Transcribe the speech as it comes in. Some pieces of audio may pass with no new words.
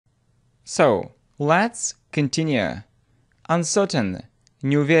So, let's continue. Uncertain –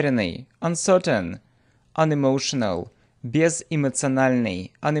 неуверенный, uncertain. Unemotional –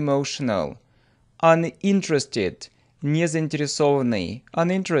 безэмоциональный, unemotional. Uninterested – незаинтересованный,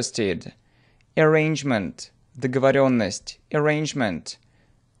 uninterested. Arrangement – договоренность, arrangement.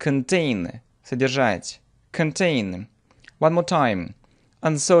 Contain – содержать, contain. One more time.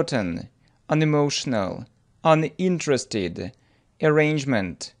 Uncertain, unemotional, uninterested.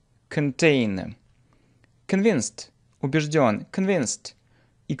 Arrangement, contain. Convinced – убежден, convinced.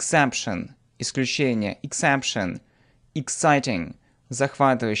 Exception – исключение, exception. Exciting –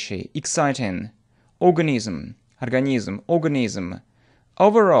 захватывающий, exciting. Organism – организм, organism.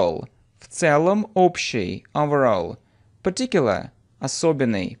 Overall – в целом, общий, overall. Particular –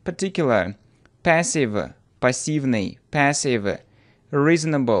 особенный, particular. Passive – пассивный, passive.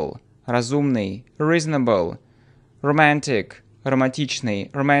 Reasonable – разумный, reasonable. Romantic –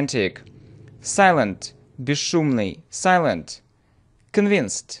 романтичный, romantic. Silent – бесшумный, silent.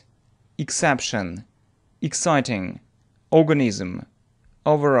 Convinced – exception, exciting. Organism –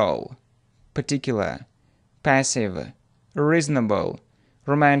 overall. Particular – passive. Reasonable –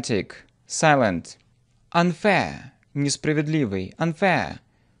 romantic, silent. Unfair – несправедливый, unfair.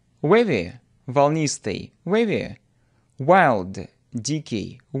 Wavy – волнистый, wavy. Wild –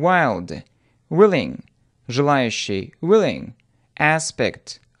 дикий, wild. Willing – желающий, willing.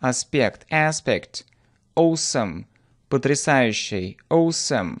 Aspect – аспект, aspect. Awesome – потрясающий,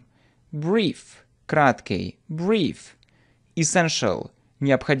 awesome. Brief – краткий, brief. Essential –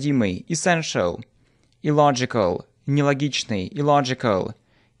 необходимый, essential. Illogical – нелогичный, illogical.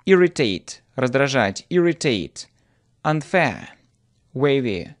 Irritate – раздражать, irritate. Unfair –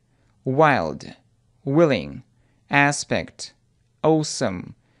 wavy. Wild – willing. Aspect –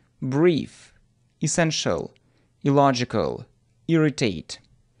 awesome. Brief – essential. Illogical – irritate.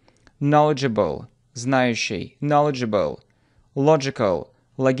 Knowledgeable – знающий, knowledgeable. Logical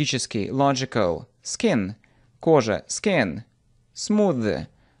 – логический, logical. Skin – кожа, skin. Smooth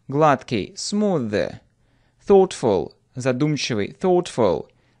 – гладкий, smooth. Thoughtful – задумчивый, thoughtful.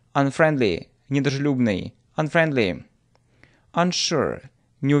 Unfriendly – недружелюбный, unfriendly. Unsure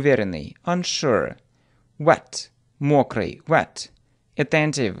 – неуверенный, unsure. Wet – мокрый, wet.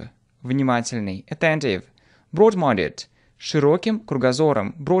 Attentive – внимательный, attentive. Broad-minded – широким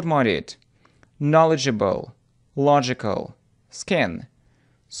кругозором, broad-minded. Knowledgeable – logical. Skin.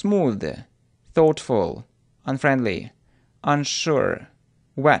 Smooth – thoughtful, unfriendly. Unsure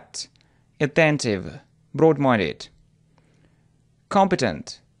 – wet. Attentive – broad-minded.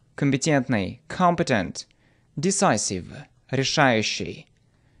 Competent – компетентный, competent. Decisive – решающий,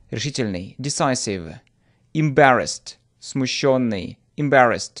 решительный, decisive. Embarrassed – смущенный,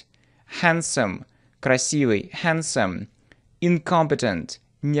 embarrassed. Handsome – красивый, handsome. Incompetent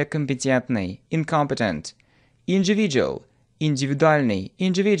 – некомпетентный, incompetent. Individual – индивидуальный,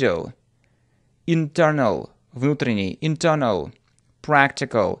 individual. Internal – внутренний, internal.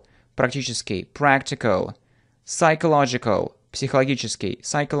 Practical – практический, practical. Psychological – психологический,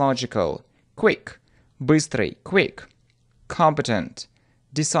 psychological. Quick – быстрый, quick. Competent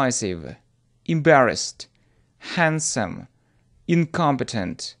 – decisive. Embarrassed – handsome.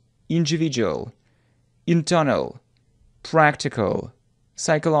 Incompetent – individual. Internal – practical.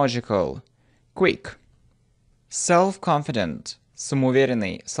 Psychological. Quick. Self-confident –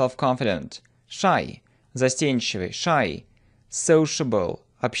 самоуверенный, self-confident. Shy – застенчивый, shy. Sociable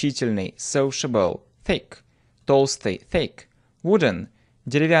 – общительный, sociable. Thick – толстый, thick. Wooden –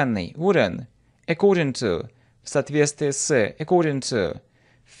 деревянный, wooden. According to – в соответствии с, according to.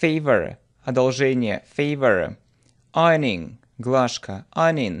 Favor – одолжение, favor. Ironing – глажка,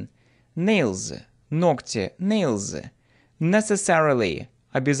 ironing. Nails – ногти, nails. Necessarily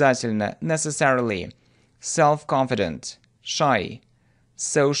 – обязательно, necessarily. Self-confident – shy.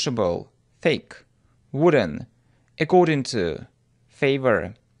 Sociable – thick. Wooden – according to.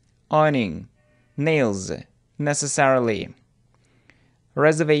 Favor. Ironing. Nails – necessarily.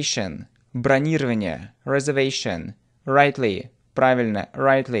 Reservation – бронирование, reservation. Rightly – правильно,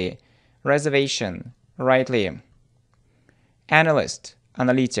 rightly. Reservation – rightly. Analyst –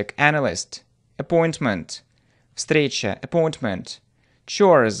 аналитик, analyst. Appointment – встреча, appointment.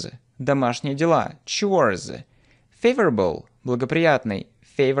 Chores – домашние дела, chores. Favorable – благоприятный,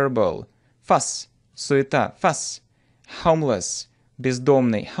 favorable. Fuss – суета, fuss. Homeless –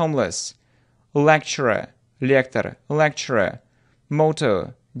 бездомный, homeless. Lecturer – лектор, lecturer.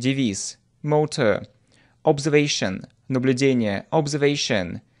 Motto – девиз, motto. Observation – наблюдение,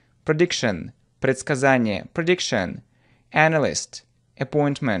 observation. Prediction – предсказание, prediction. Analyst –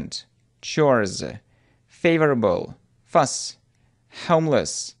 appointment. Chores. Favorable – fuss.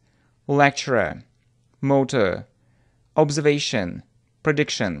 Homeless. lecturer, motor, observation,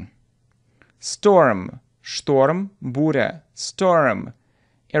 prediction. Storm, шторм, буря, storm.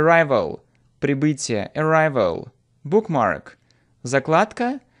 Arrival, прибытие, arrival. Bookmark,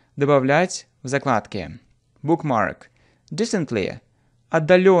 закладка, добавлять в закладки. Bookmark. Distantly,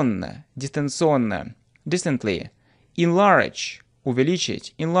 отдаленно, дистанционно. Distantly. Enlarge,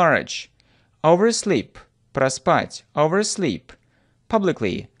 увеличить, enlarge. Oversleep, проспать, oversleep.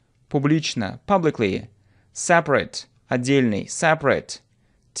 Publicly, публично, publicly. Separate, отдельный, separate.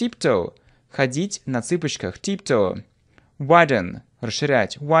 Tiptoe, ходить на цыпочках, tiptoe. Widen,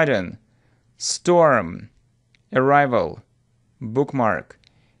 расширять, widen. Storm, arrival. Bookmark,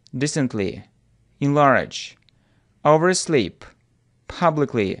 distantly, enlarge. Oversleep,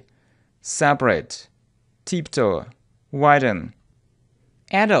 publicly, separate. Tiptoe, widen.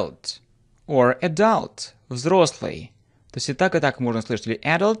 Adult or adult, взрослый. То есть и так можно слышать. Или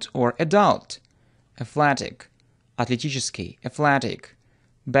adult or adult. Athletic, атлетический, athletic.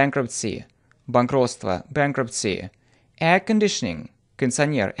 Bankruptcy, банкротство, bankruptcy. Air conditioning,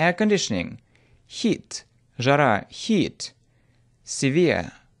 кондиционер, air conditioning. Heat, жара, heat.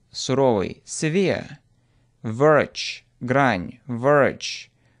 Severe, суровый, severe. Verge, грань, verge.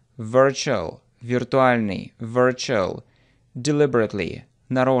 Virtual, виртуальный, virtual. Deliberately,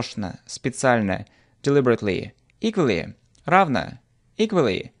 нарочно, специально, deliberately. Equally, равно,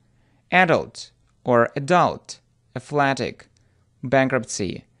 equally. Adult or adult, athletic.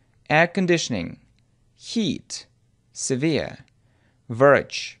 Bankruptcy, air conditioning. Heat, severe.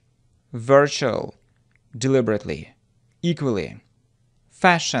 Verge, virtual. Deliberately, equally.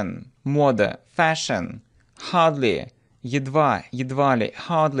 Fashion, мода, fashion. Hardly, едва, едва ли,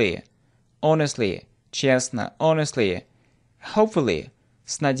 hardly. Honestly, честно, honestly. Hopefully,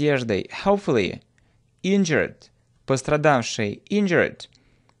 с надеждой, hopefully. Injured, пострадавший, injured.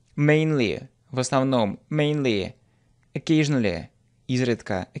 Mainly, в основном, mainly. Occasionally,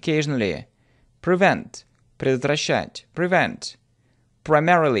 изредка, occasionally. Prevent, предотвращать, prevent.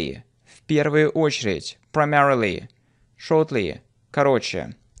 Primarily, в первую очередь, primarily. Shortly,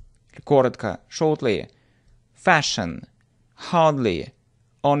 короче, коротко, shortly. Fashion, hardly,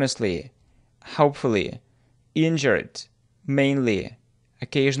 honestly, hopefully. Injured, mainly,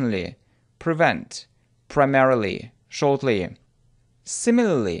 occasionally. Prevent, primarily, shortly.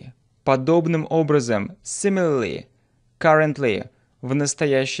 Similarly, подобным образом, similarly. Currently, в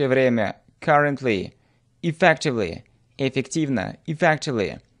настоящее время, currently. Effectively, эффективно,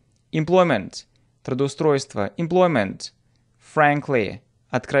 effectively. Employment, трудоустройство, employment. Frankly,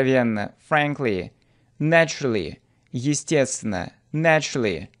 откровенно, frankly. Naturally, естественно,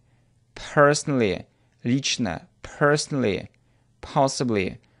 naturally. Personally, лично, personally.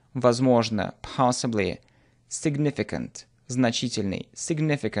 Possibly, возможно, possibly. Significant, значительный,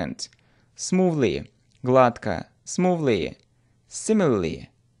 significant. Smoothly, гладко, smoothly. Similarly,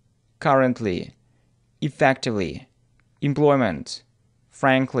 currently. Effectively, employment.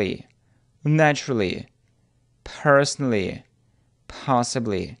 Frankly, naturally. Personally,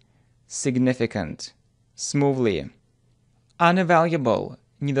 possibly. Significant, smoothly. Unavailable,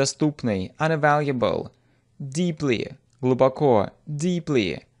 недоступный, unavailable. Deeply, глубоко,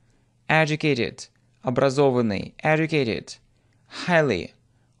 deeply. Educated, образованный, educated. Highly,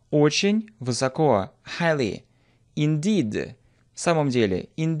 очень, высоко, highly. Indeed, в самом деле,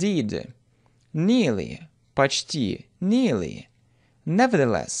 indeed. Nearly, почти, nearly.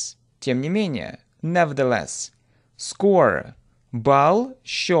 Nevertheless, тем не менее, nevertheless. Score, балл,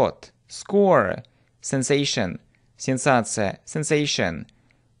 счет, score. Sensation, сенсация, sensation.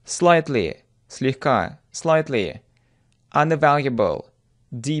 Slightly, слегка, slightly. Unavailable,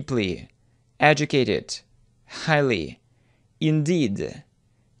 deeply. Educated, highly. Indeed,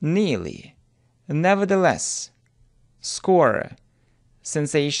 nearly. Nevertheless. Score,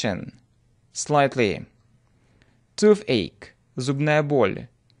 sensation, slightly. Toothache, зубная боль.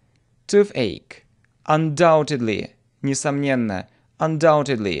 Toothache, undoubtedly, несомненно,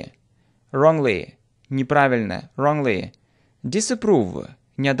 undoubtedly. Wrongly, неправильно, wrongly. Disapprove,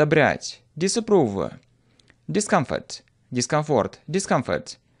 не одобрять, disapprove. Discomfort, дискомфорт,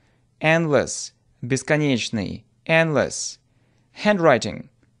 discomfort. Endless, бесконечный, endless. Handwriting,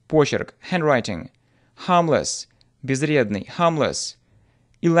 почерк, handwriting. Harmless, безвредный, harmless.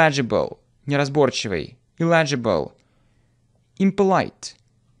 Illegible, неразборчивый, illegible. Impolite,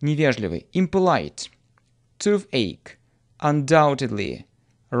 невежливый, impolite. Toothache, undoubtedly,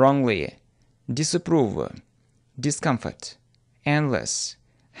 wrongly. Disapprove, discomfort. Endless,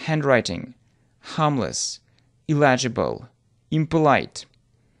 handwriting. Harmless, illegible, impolite.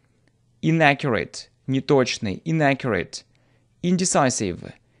 Inaccurate, неточный, inaccurate.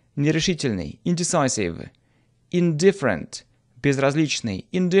 Indecisive, нерешительный, indecisive, indifferent, безразличный,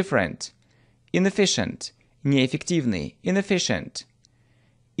 indifferent, inefficient, неэффективный, inefficient,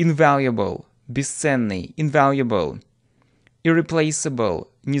 invaluable, бесценный, invaluable, irreplaceable,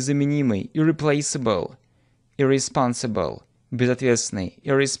 незаменимый, irreplaceable, irresponsible, безответственный,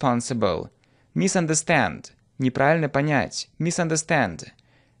 irresponsible, misunderstand, неправильно понять, misunderstand,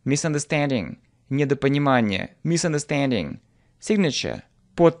 misunderstanding, недопонимание, misunderstanding, signature,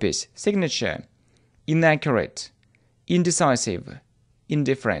 подпись, signature, inaccurate, indecisive,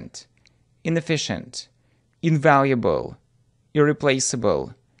 indifferent, inefficient, invaluable,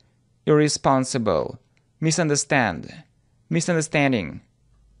 irreplaceable, irresponsible, misunderstand, misunderstanding,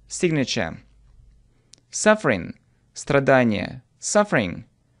 signature, suffering, страдание, suffering,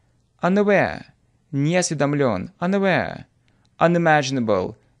 unaware, неосведомлен, unaware,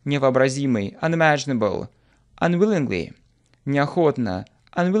 unimaginable, невообразимый, unimaginable, unwillingly, неохотно,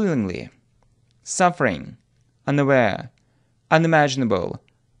 unwillingly, suffering, unaware, unimaginable,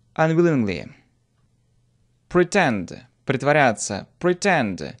 unwillingly, pretend, притворяться,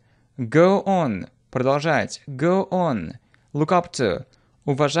 pretend, go on, продолжать, go on, look up to,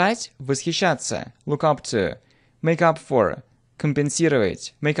 уважать, восхищаться, look up to, make up for,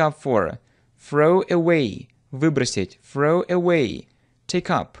 компенсировать, make up for, throw away, выбросить, throw away, take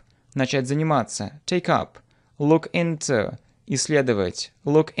up, начать заниматься, take up, look into, исследовать,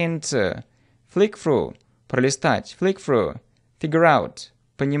 look into, flick through, пролистать, flick through, figure out,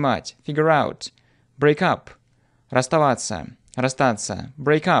 понимать, figure out, break up, расставаться, расстаться,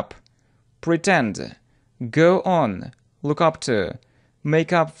 break up, pretend, go on, look up to,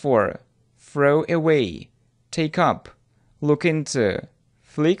 make up for, throw away, take up, look into,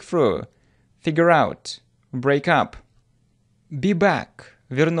 flick through, figure out, break up, be back,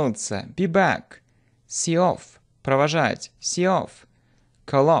 вернуться, be back, see off, провожать, see off,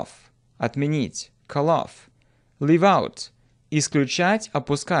 call off, отменить, call off, leave out, исключать,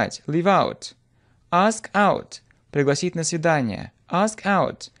 опускать, leave out, ask out, пригласить на свидание, ask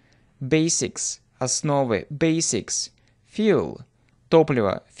out, basics, основы, basics, fuel,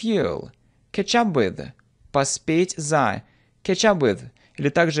 топливо, fuel, catch up with, поспеть за, catch up with, или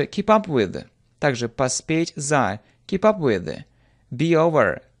также keep up with, также поспеть за, keep up with, be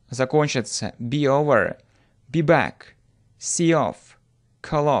over, закончиться, be over, be back, see off,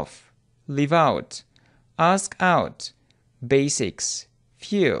 call off, leave out, ask out, basics,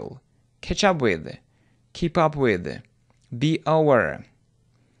 fuel, catch up with, keep up with, be over,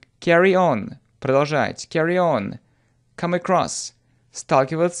 carry on, продолжать, carry on, come across,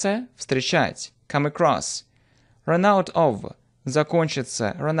 сталкиваться, встречать, come across, run out of,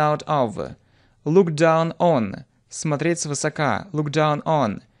 закончиться, run out of, look down on, смотреть свысока, look down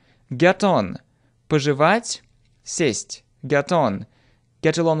on, get on, пожевать, сесть, get on,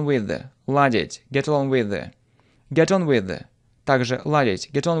 get along with, ладить, get along with, также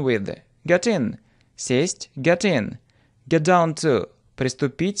ладить, get on with, get in, сесть, get in, get down to,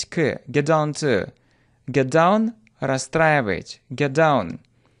 приступить к, get down to, get down, расстраивать, get down,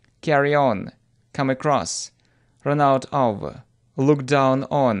 carry on, come across, run out of, look down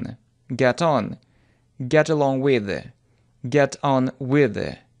on, get on, get along with, get on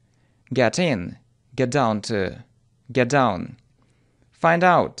with, get in, get down to, get down, find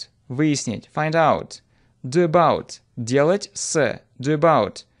out, выяснить, find out, do about, делать с, do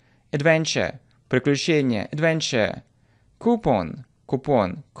about, adventure, приключение, adventure, coupon,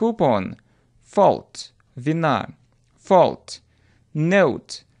 купон, coupon, fault, вина, fault,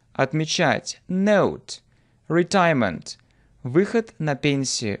 note, отмечать, note, retirement, выход на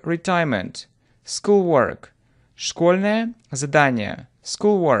пенсию, retirement, schoolwork, школьное задание,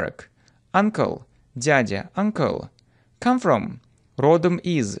 schoolwork, uncle, дядя, uncle, come from, родом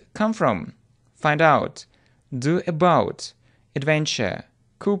из, come from, find out, do about, adventure,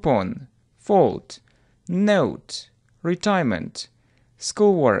 coupon, fault, note, retirement,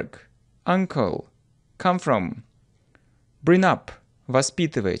 schoolwork, uncle, come from, bring up,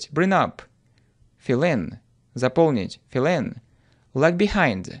 воспитывать, bring up, fill in, заполнить, fill in, lag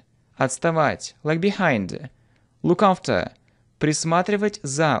behind, отставать, lag behind, look after, присматривать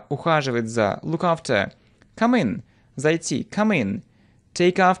за, ухаживать за, look after, come in, зайти, come in,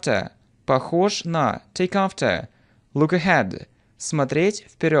 take after, похож на, take after, look ahead, смотреть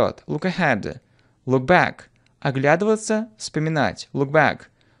вперед, look ahead, look back, оглядываться, вспоминать, look back,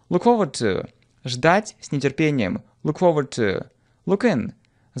 look forward to, ждать с нетерпением, look forward to, look in,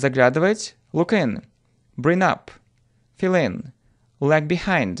 заглядывать, look in, bring up, fill in, lag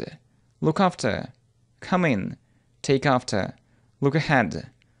behind, look after, come in, take after, look ahead,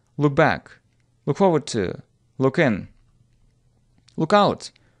 look back, look forward to, look in, look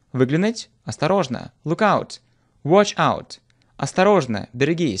out, Выглянуть, осторожно, look out. Watch out. Осторожно,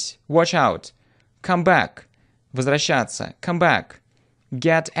 берегись, watch out. Come back. Возвращаться, come back.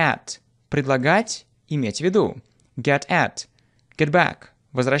 Get at. Предлагать, иметь в виду. Get at. Get back.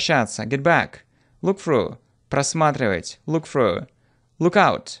 Возвращаться, get back. Look through. Просматривать, look through. Look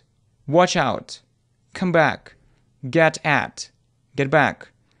out. Watch out. Come back. Get at. Get back.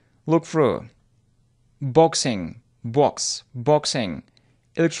 Look through. Boxing. Box. Boxing.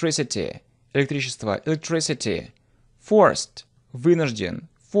 Electricity. Электричество. Electricity. Forced. Вынужден.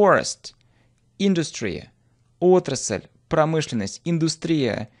 Forced. Industry. Отрасль. Промышленность.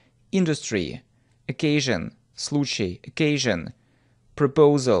 Индустрия. Industry. Occasion. Случай. Occasion.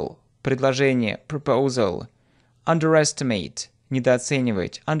 Proposal. Предложение. Proposal. Underestimate.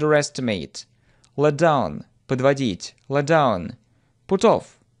 Недооценивать. Underestimate. Let down. Подводить. Let down. Put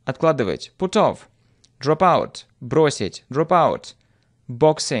off. Откладывать. Put off. Drop out. Бросить. Drop out.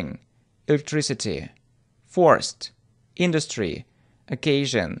 Boxing. Electricity. Forced. Industry.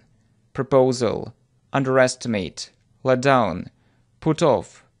 Occasion. Proposal. Underestimate. Let down. Put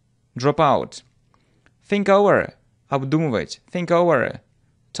off. Drop out. Think over. Обдумывать. Think over.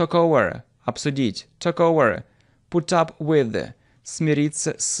 Talk over. Обсудить. Talk over. Put up with.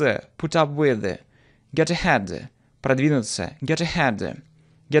 Смириться с. Put up with. Get ahead. Продвинуться. Get ahead.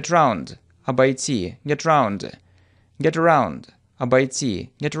 Get round. Обойти. Get round. Get around.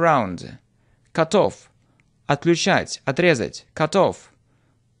 Обойти. Get round. Cut off. Отключать. Отрезать. Cut off.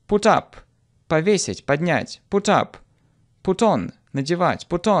 Put up. Повесить. Поднять. Put up. Put on. Надевать.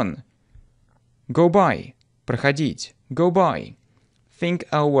 Put on. Go by. Проходить. Go by. Think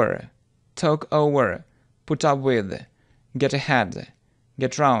over. Talk over. Put up with. Get ahead.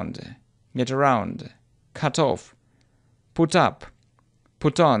 Get round. Get around. Cut off. Put up.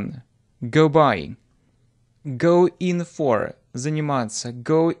 Put on. Go by. Go in for. Заниматься.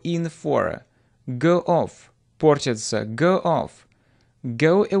 Go in for. Go off. Портиться. Go off.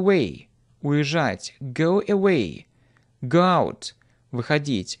 Go away. Уезжать. Go away. Go out.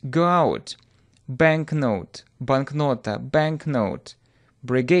 Выходить. Go out. Banknote. Банкнота. Banknote.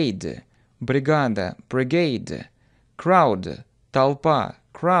 Brigade. Бригада. Brigade. Crowd. Толпа.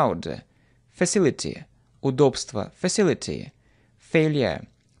 Crowd. Facility. Удобство. Facility. Failure.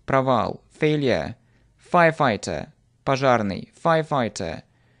 Провал. Failure. Firefighter. Пожарный. Firefighter.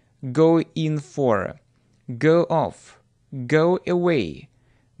 Go in for. Go off. Go away.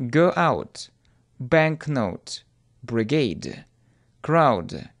 Go out. Banknote. Brigade.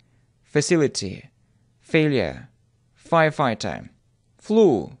 Crowd. Facility. Failure. Firefighter.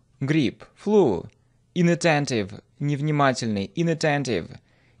 Flu. Грипп. Flu. Inattentive. Невнимательный. Inattentive.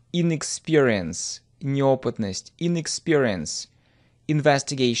 Inexperience. Неопытность. Inexperience.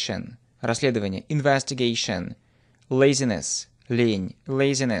 Investigation. Расследование. Investigation. Laziness. Лень.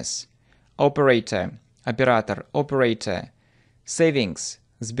 Laziness. Operator. Оператор. Operator. Savings.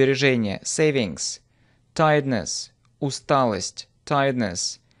 Сбережение. Savings. Tiredness. Усталость.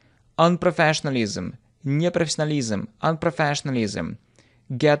 Tiredness. Unprofessionalism. Непрофессионализм. Unprofessionalism.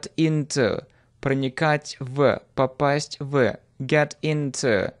 Get into. Проникать в. Попасть в. Get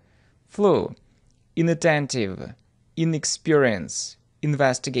into. Flu. Inattentive. Inexperience.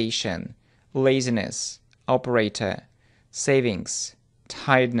 Investigation. Laziness. Operator. Savings.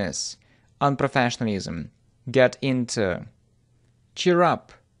 Tiredness. Unprofessionalism. Get into. Cheer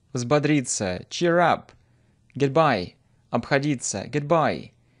up. Взбодриться. Cheer up. Get by. Обходиться. Get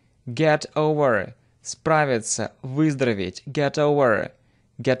by. Get over. Справиться. Выздороветь. Get over.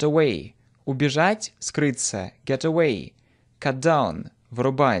 Get away. Убежать. Скрыться. Get away. Cut down.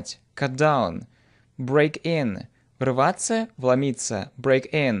 Врубать. Cut down. Break in. Врываться. Вломиться. Break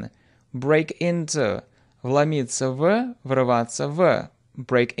in. Break into. Вломиться в. Врываться в.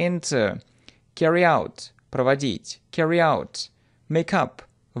 Break into. Carry out. Проводить. Carry out. Make up.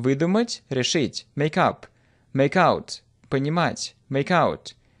 Выдумать. Решить. Make up. Make out. Понимать. Make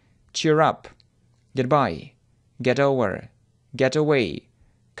out. Cheer up. Get by. Get over. Get away.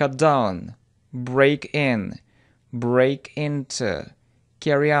 Cut down. Break in. Break into.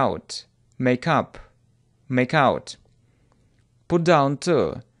 Carry out. Make up. Make out. Put down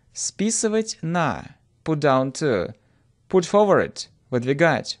to. Списывать на. Put down to. Put forward.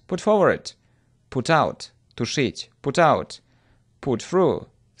 Выдвигать. Put forward. Put out. Тушить. Put out. Put through.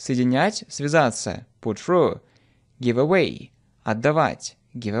 Соединять. Связаться. Put through. Give away. Отдавать.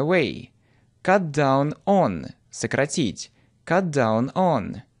 Give away. Cut down on. Сократить. Cut down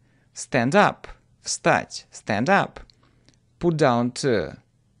on. Stand up. Встать. Stand up. Put down to.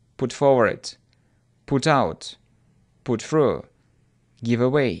 Put forward. Put out. Put through. Give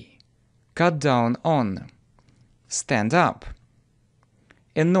away. Cut down on. Stand up.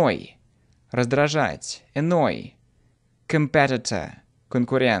 annoy, раздражать, annoy, competitor,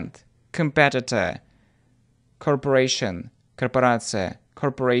 конкурент, competitor, corporation, корпорация,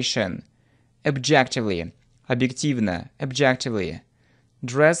 corporation, objectively, объективно, objectively,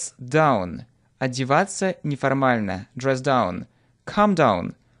 dress down, одеваться неформально, dress down, calm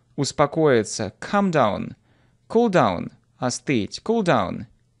down, успокоиться, calm down, cool down, остыть, cool down,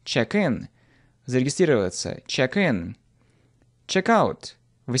 check in, зарегистрироваться, check in, check out,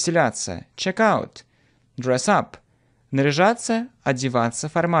 выселяться, check out, dress up, наряжаться, одеваться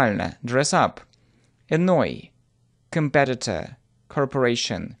формально, dress up, annoy, competitor,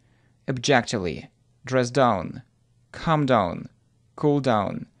 corporation, objectively, dress down, calm down, cool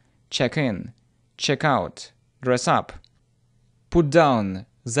down, check in, check out, dress up. Put down,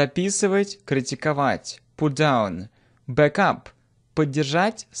 записывать, критиковать, put down, back up,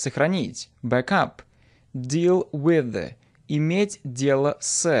 поддержать, сохранить, back up, deal with, иметь дело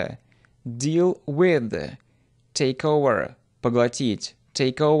с, deal with, take over, поглотить,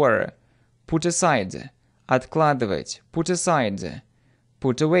 take over, put aside, откладывать, put aside,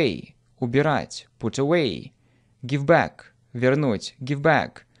 put away, убирать, put away, give back, вернуть, give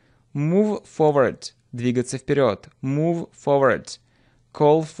back, move forward, двигаться вперед, move forward,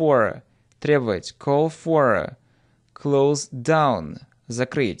 call for, требовать, call for, close down,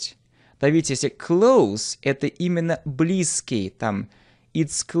 закрыть. Да, видите, если close — это именно близкий, там,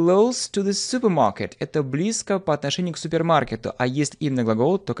 it's close to the supermarket, это близко по отношению к супермаркету, а если именно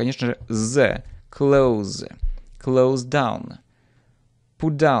глагол, то, конечно же, the, close, close down,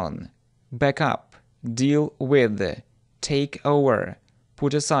 put down, back up, deal with, take over,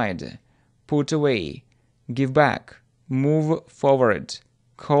 put aside, put away, give back, move forward,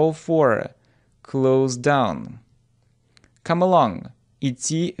 call for, close down. Come along,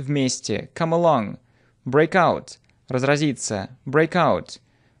 идти вместе, come along, break out, разразиться, break out,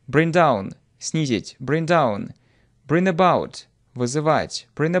 bring down, снизить, bring down, bring about, вызывать,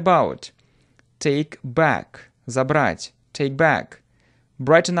 bring about, take back, забрать, take back,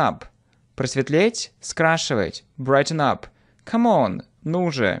 brighten up, просветлеть, скрашивать, brighten up, come on,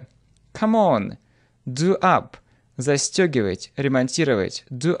 ну же, come on, do up, застегивать, ремонтировать,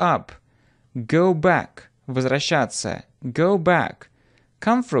 do up, go back, возвращаться, go back,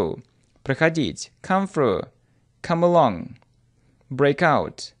 come through, проходить, come through, come along, break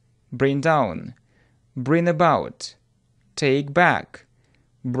out, bring down, bring about, take back,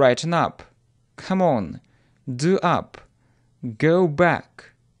 brighten up, come on, do up, go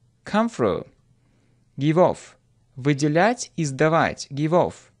back, come through, give off, выделять, издавать, give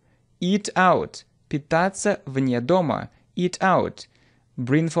off, eat out, питаться вне дома, eat out,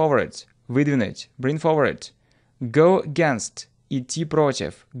 bring forward, выдвинуть, bring forward, go against, идти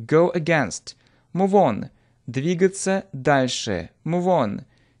против, go against, move on, двигаться дальше, move on,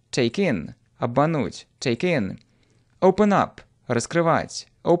 take in, обмануть, take in, open up, раскрывать,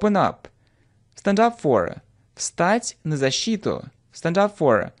 open up, stand up for, встать на защиту, stand up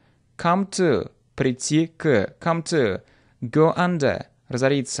for, come to, прийти к, come to, go under,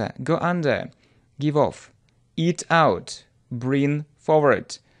 разориться, go under, give off, eat out, bring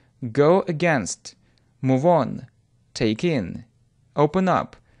forward, go against, move on, take in, open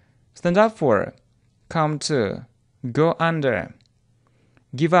up, stand up for, come to, go under,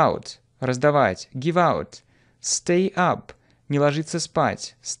 give out, раздавать, give out, stay up, не ложиться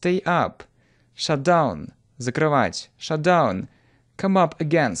спать, stay up, shut down, закрывать, shut down, come up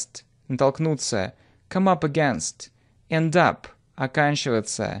against, натолкнуться, come up against, end up,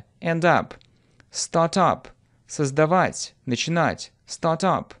 оканчиваться, end up, start up, создавать, начинать, start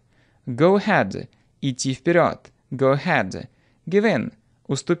up, go ahead, идти вперед, go ahead, give in,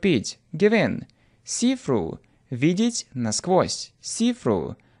 уступить, give in, see through, видеть насквозь, see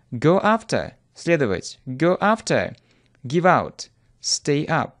through, go after, следовать, go after, give out, stay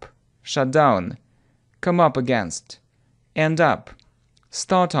up, shut down, come up against, end up,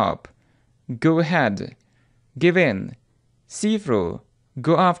 start up, go ahead, give in, see through,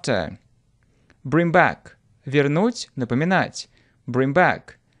 go after, bring back, вернуть, напоминать, bring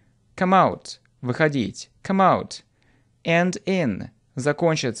back, come out, выходить, come out, end in,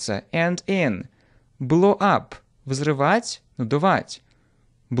 закончиться, end in, blow up, взрывать, надувать,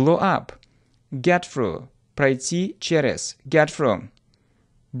 blow up, get through, пройти через, get through,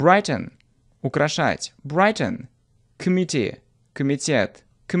 brighten, украшать, brighten, committee, комитет,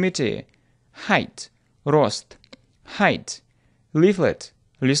 committee, height, рост, height, leaflet,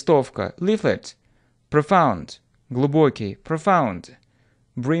 листовка, leaflet, profound, глубокий, profound,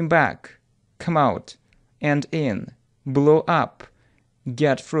 bring back, come out, end in, blow up,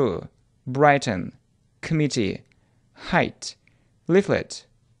 get through, brighten, committee, height, leaflet,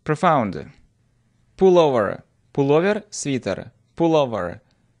 profound. Pullover, pullover, свитер, pullover.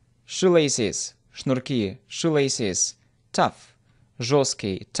 Shoelaces, шнурки, shoelaces. Tough,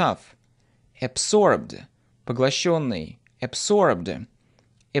 жесткий, tough. Absorbed, поглощенный, absorbed.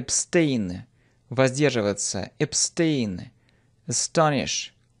 Abstain, воздерживаться, abstain.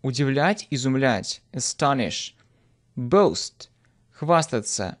 Astonish, удивлять, изумлять, astonish. Boast,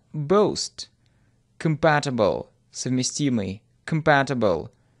 хвастаться, boast. Compatible, совместимый, compatible.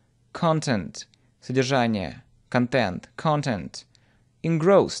 Content, содержание, content, content.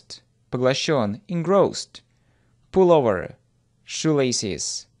 Engrossed, поглощен, engrossed. Pullover,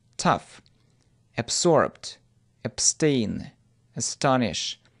 shoelaces, tough. Absorbed, abstain,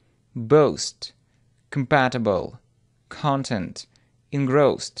 astonish. Boast, compatible, content,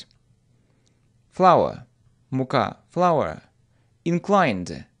 engrossed. Flour, мука, flour.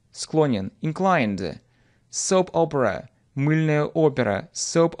 Inclined, склонен, inclined. Soap opera, мыльная опера,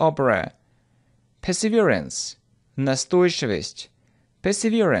 soap opera. Perseverance, настойчивость,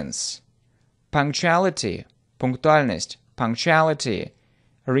 perseverance. Punctuality, пунктуальность, punctuality.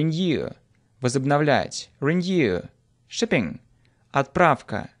 Renew, возобновлять, renew. Shipping,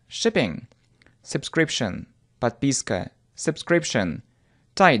 отправка, shipping. Subscription, подписка, subscription.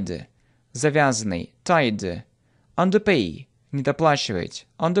 Tied, завязанный, tied. Underpay, недоплачивать,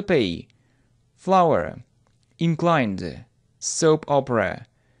 underpay. Flower, inclined. Soap opera,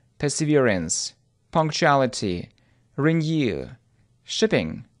 perseverance. Punctuality, renew.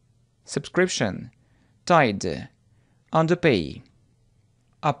 Shipping, subscription. Tied, underpay.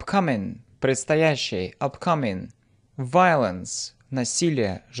 Upcoming, предстоящий, upcoming. Violence,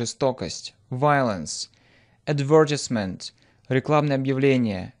 насилие, жестокость, violence. Advertisement, рекламное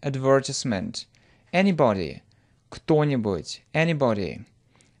объявление, advertisement. Anybody, кто-нибудь, anybody.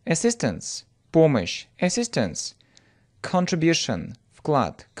 Assistance, помощь, assistance. Contribution,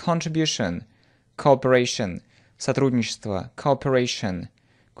 вклад, contribution. Cooperation, сотрудничество, cooperation.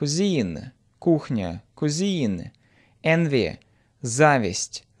 Cuisine, кухня, cuisine. Envy,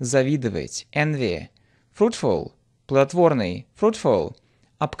 зависть, завидовать, envy. Fruitful, плодотворный, fruitful.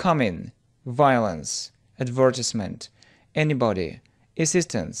 Upcoming, violence, advertisement. Anybody,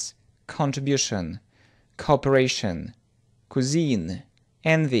 assistance, contribution. Cooperation, cuisine.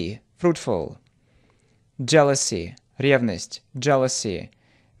 Envy, fruitful. Jealousy, ревность, jealousy.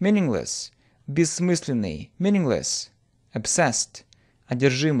 Meaningless, бессмысленный, meaningless. Obsessed,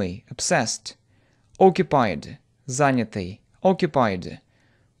 одержимый, obsessed. Occupied, занятый, occupied.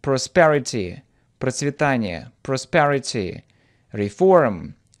 Prosperity, процветание, prosperity.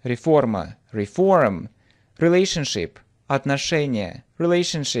 Reform, реформа, reform. Relationship, отношения,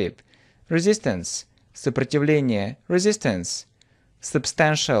 relationship. Resistance, сопротивление, resistance.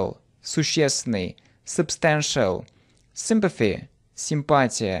 Substantial, существенный, substantial. Sympathy,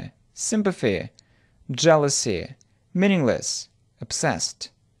 симпатия, sympathy. Jealousy, meaningless, obsessed.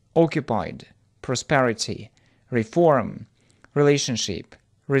 Occupied, prosperity. Reform, relationship,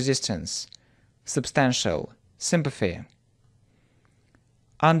 resistance. Substantial, sympathy.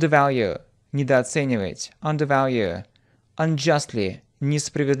 Undervalue, недооценивать, undervalue. Unjustly,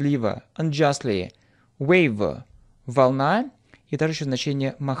 несправедливо, unjustly. Wave, волна, и также еще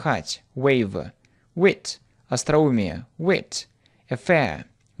значение махать, wave. Wit, остроумие, wit. Affair,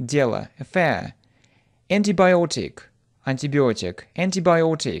 дело, affair. Antibiotic, антибиотик,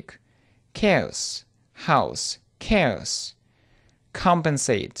 antibiotic. Chaos, house, chaos.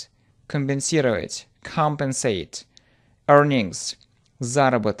 Compensate, компенсировать, compensate. Earnings,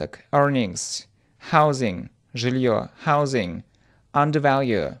 заработок, earnings. Housing, жилье, housing.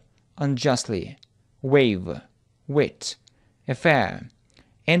 Undervalue, unjustly. Wave, wit. Affair.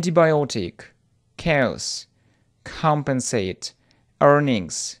 Antibiotic, chaos. Compensate,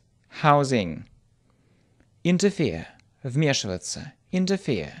 earnings, housing. Interfere, вмешиваться,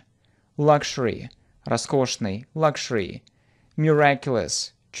 interfere. Luxury, роскошный, luxury.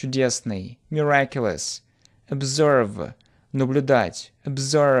 Miraculous, чудесный, miraculous. Observe, наблюдать,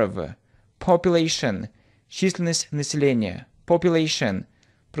 observe. Population, численность населения, population.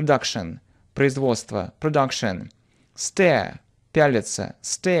 Production, производство, production. Stare, пялиться,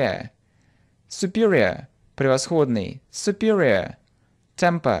 stare. Superior, превосходный, superior.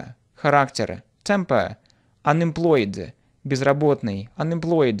 Temper, характер, temper. Unemployed, безработный,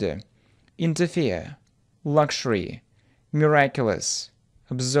 unemployed. Interfere, luxury. Miraculous,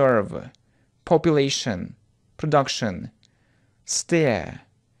 observe. Population, production. Stare,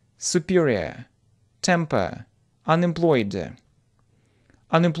 superior. Temper, unemployed.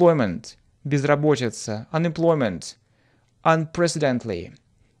 Unemployment, безработица, unemployment. Unprecedentedly,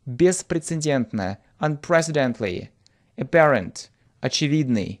 беспрецедентно, unprecedentedly. Apparent,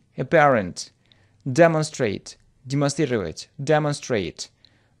 очевидный, apparent, demonstrate, демонстрировать, demonstrate,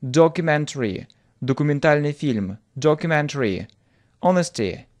 documentary, документальный фильм, documentary,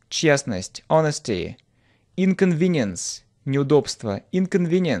 honesty, честность, honesty, inconvenience, неудобство,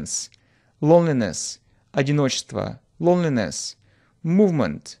 inconvenience, loneliness, одиночество, loneliness,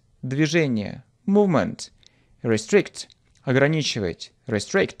 movement, движение, movement, restrict, ограничивать,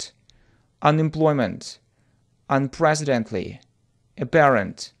 restrict, unemployment, unprecedentedly,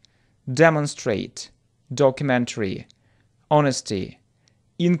 apparent, demonstrate, documentary, honesty,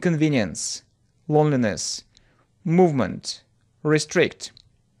 inconvenience, loneliness, movement, restrict,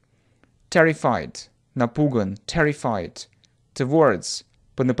 terrified, напуган, terrified, towards,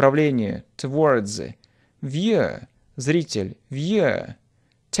 по направлению, towards, view, зритель, view,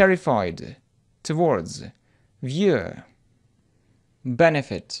 terrified, towards, view,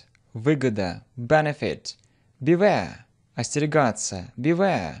 benefit, выгода, benefit, beware, остерегаться,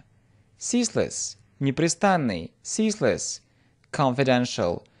 beware, ceaseless, непрестанный, ceaseless,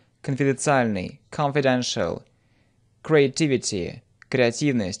 confidential, конфиденциальный, confidential, creativity,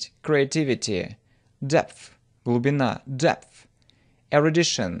 креативность, creativity, depth, глубина, depth,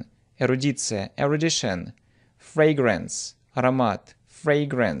 erudition, эрудиция, erudition, fragrance, аромат,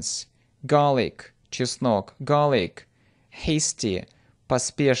 fragrance, garlic, чеснок, garlic, hasty,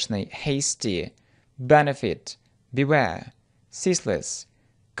 поспешный, hasty, benefit, beware, ceaseless,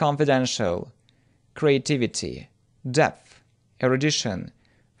 confidential, creativity, depth, erudition,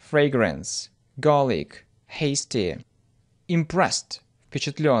 fragrance, garlic, hasty, impressed,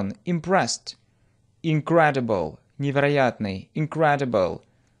 впечатлен, impressed, incredible, невероятный, incredible,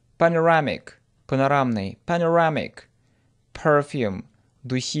 panoramic, панорамный, panoramic, perfume,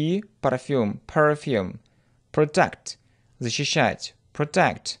 духи, парфюм, perfume, protect, защищать,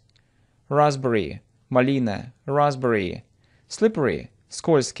 protect, raspberry, малина, raspberry, slippery,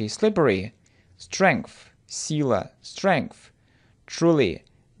 скользкий, slippery, strength, сила, strength, truly,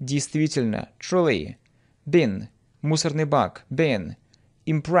 действительно, truly, bin, мусорный бак, bin,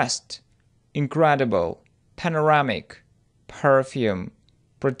 impressed, incredible, panoramic, perfume,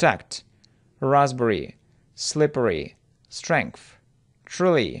 protect, raspberry, slippery, strength,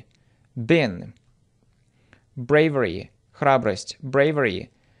 truly, bin, bravery, храбрость, bravery,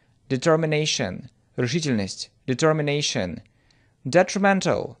 determination, решительность, determination,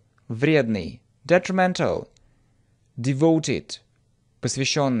 detrimental, вредный, detrimental, devoted,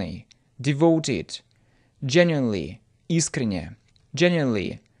 посвященный, devoted, genuinely, искренне,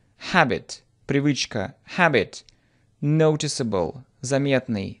 genuinely, habit, привычка, habit, noticeable,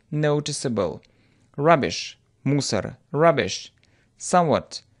 заметный, noticeable, rubbish, мусор, rubbish,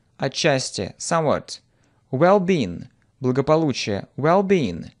 somewhat, отчасти, somewhat, well-being, благополучие,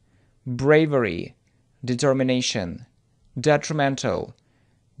 well-being, bravery, determination, detrimental,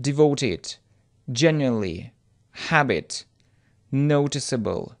 devoted, genuinely, habit,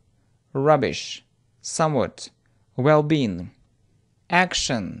 noticeable, rubbish, somewhat, well-being,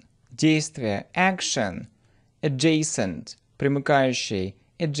 action, действие, action, adjacent, примыкающий,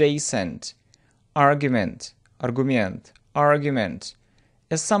 adjacent, argument, аргумент, argument,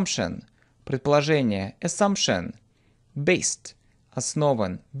 assumption, предположение, assumption, based,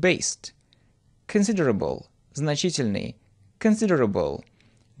 основан, based, considerable, значительный, considerable,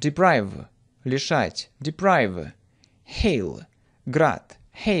 deprive, лишать, deprive, hail, град,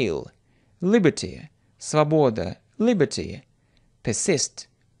 hail, liberty, свобода, liberty, persist,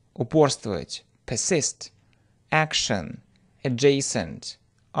 упорствовать, persist, action, adjacent,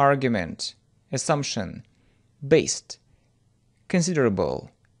 argument, assumption, based,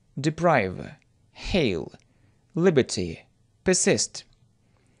 considerable, deprive, hail, liberty, persist,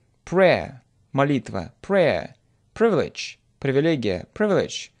 prayer, молитва, prayer, privilege, привилегия,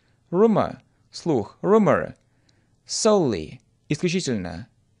 privilege, rumor, слух, rumor, solely, исключительно,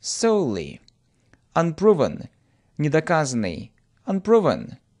 solely, unproven, недоказанный,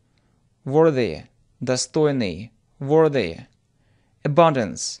 unproven, worthy, достойный, worthy,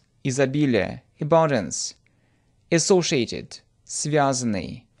 abundance, изобилие, abundance, associated,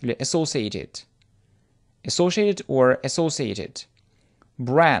 связанный или associated, associated or associated,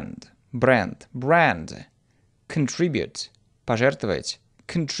 brand, бренд, brand, contribute, пожертвовать,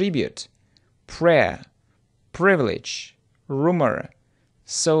 contribute, prayer, privilege, rumor,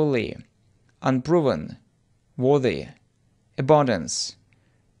 solely, unproven, worthy, abundance,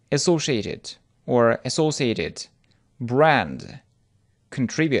 associated or associated, brand,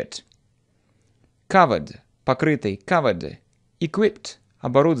 contribute, covered, покрытый, covered, equipped,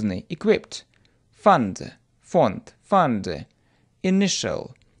 оборудованный, equipped, fund, фонд, fund,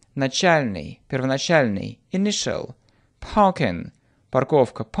 initial, начальный, первоначальный, initial, parking,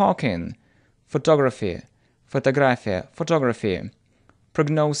 парковка, parking, photography, фотография, photography,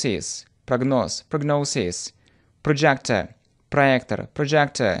 prognosis, прогноз, prognosis, projector, проектор,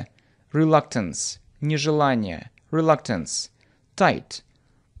 projector, reluctance, нежелание, reluctance, tight,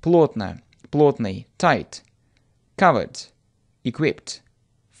 плотно, плотный, tight, covered, equipped,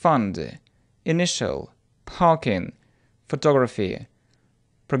 fund, initial, parking, photography,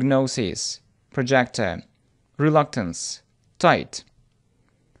 prognosis, projector, reluctance, tight.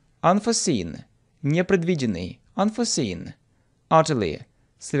 Unforeseen, непредвиденный, unforeseen, utterly,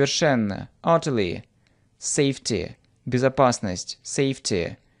 совершенно, utterly, safety, безопасность,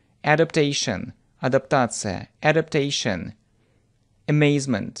 safety, adaptation, адаптация, adaptation,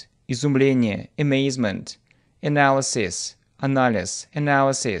 amazement, изумление, amazement, analysis, анализ,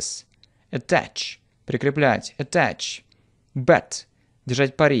 analysis, attach, прикреплять, attach, bet,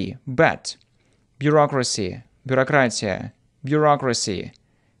 держать пари, bet, bureaucracy, бюрократия, bureaucracy,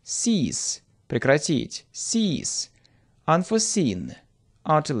 cease, прекратить, cease, unforeseen,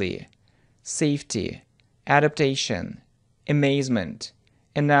 utterly, safety, adaptation, amazement,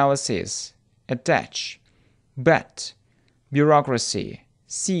 analysis, attach, bet, bureaucracy,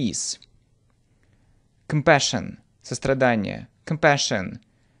 cease. Compassion, сострадание, compassion,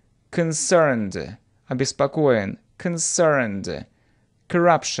 concerned, обеспокоен, concerned,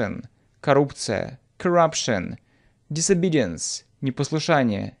 corruption, коррупция, corruption, disobedience,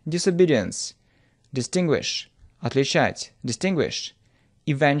 непослушание, disobedience, distinguish, отличать, distinguish,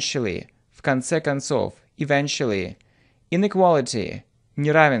 eventually, в конце концов, eventually, inequality,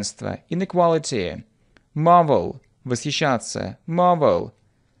 неравенство, inequality, marvel, восхищаться, marvel,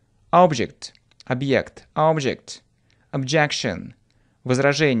 object, объект, object, objection,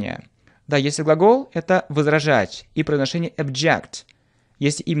 возражение. Да, если глагол, это возражать, и произношение object.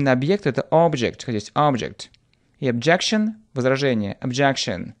 Если именно объект, это object, то есть object. И objection, возражение,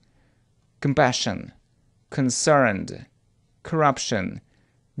 objection, compassion, concerned, corruption,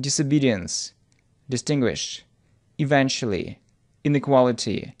 disobedience, distinguish, eventually,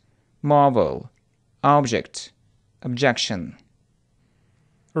 inequality, marvel, object, objection.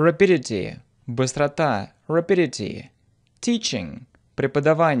 Rapidity, быстрота, rapidity, teaching,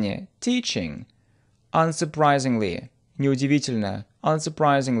 преподавание, teaching, unsurprisingly, неудивительно,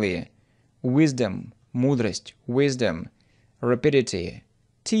 unsurprisingly, wisdom, мудрость, wisdom, rapidity,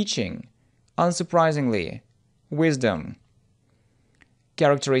 teaching, unsurprisingly, wisdom.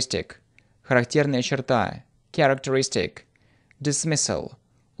 Characteristic, характерная черта, characteristic, dismissal,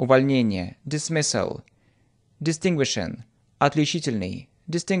 увольнение, dismissal, distinguishing, отличительный,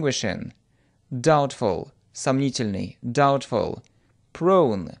 distinguishing, doubtful, сомнительный, doubtful,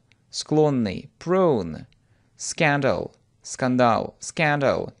 prone, склонный, prone, scandal, скандал,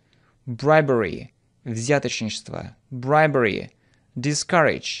 scandal, bribery, взяточничество, bribery,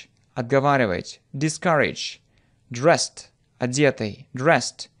 discourage, отговаривать, discourage, dressed, одетый,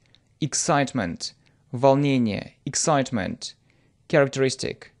 dressed, excitement, волнение, excitement,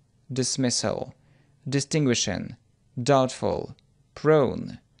 characteristic, dismissal, distinguishing, doubtful,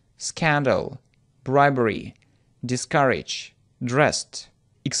 prone, scandal, bribery, discourage, dressed,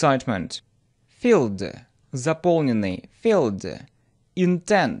 excitement, filled, заполненный, filled,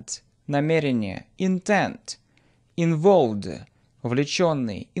 intent, намерение, intent, involved,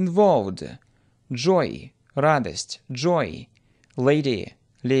 вовлеченный, involved, joy, радость, joy, lady,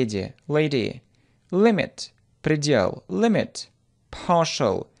 леди, lady, limit, предел, limit,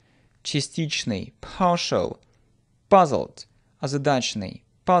 partial, частичный, partial, puzzled, озадаченный,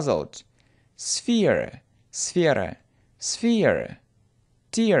 puzzled, sphere, сфера, sphere,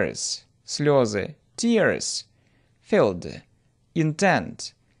 tears, слезы, tears, filled,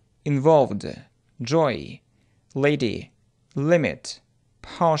 intent, involved, joy, lady, limit,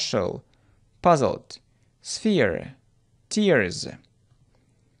 partial, puzzled, sphere, tears.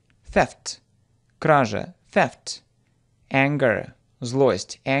 Theft, кража, theft, anger,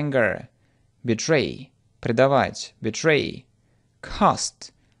 злость, anger, betray, предавать, betray,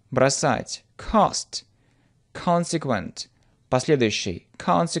 cast, бросать, cast, consequent, последующий,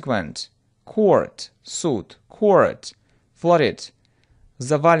 consequent, court, суд, court, flooded,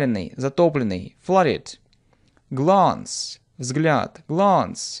 заваленный, затопленный, flooded, glance, взгляд,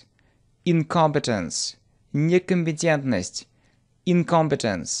 glance, incompetence, некомпетентность,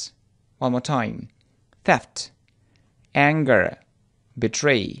 incompetence. One more time. Theft, anger,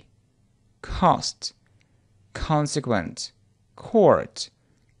 betray, cost, consequent, court,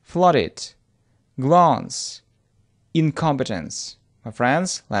 flooded, glance, incompetence. My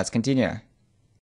friends, let's continue.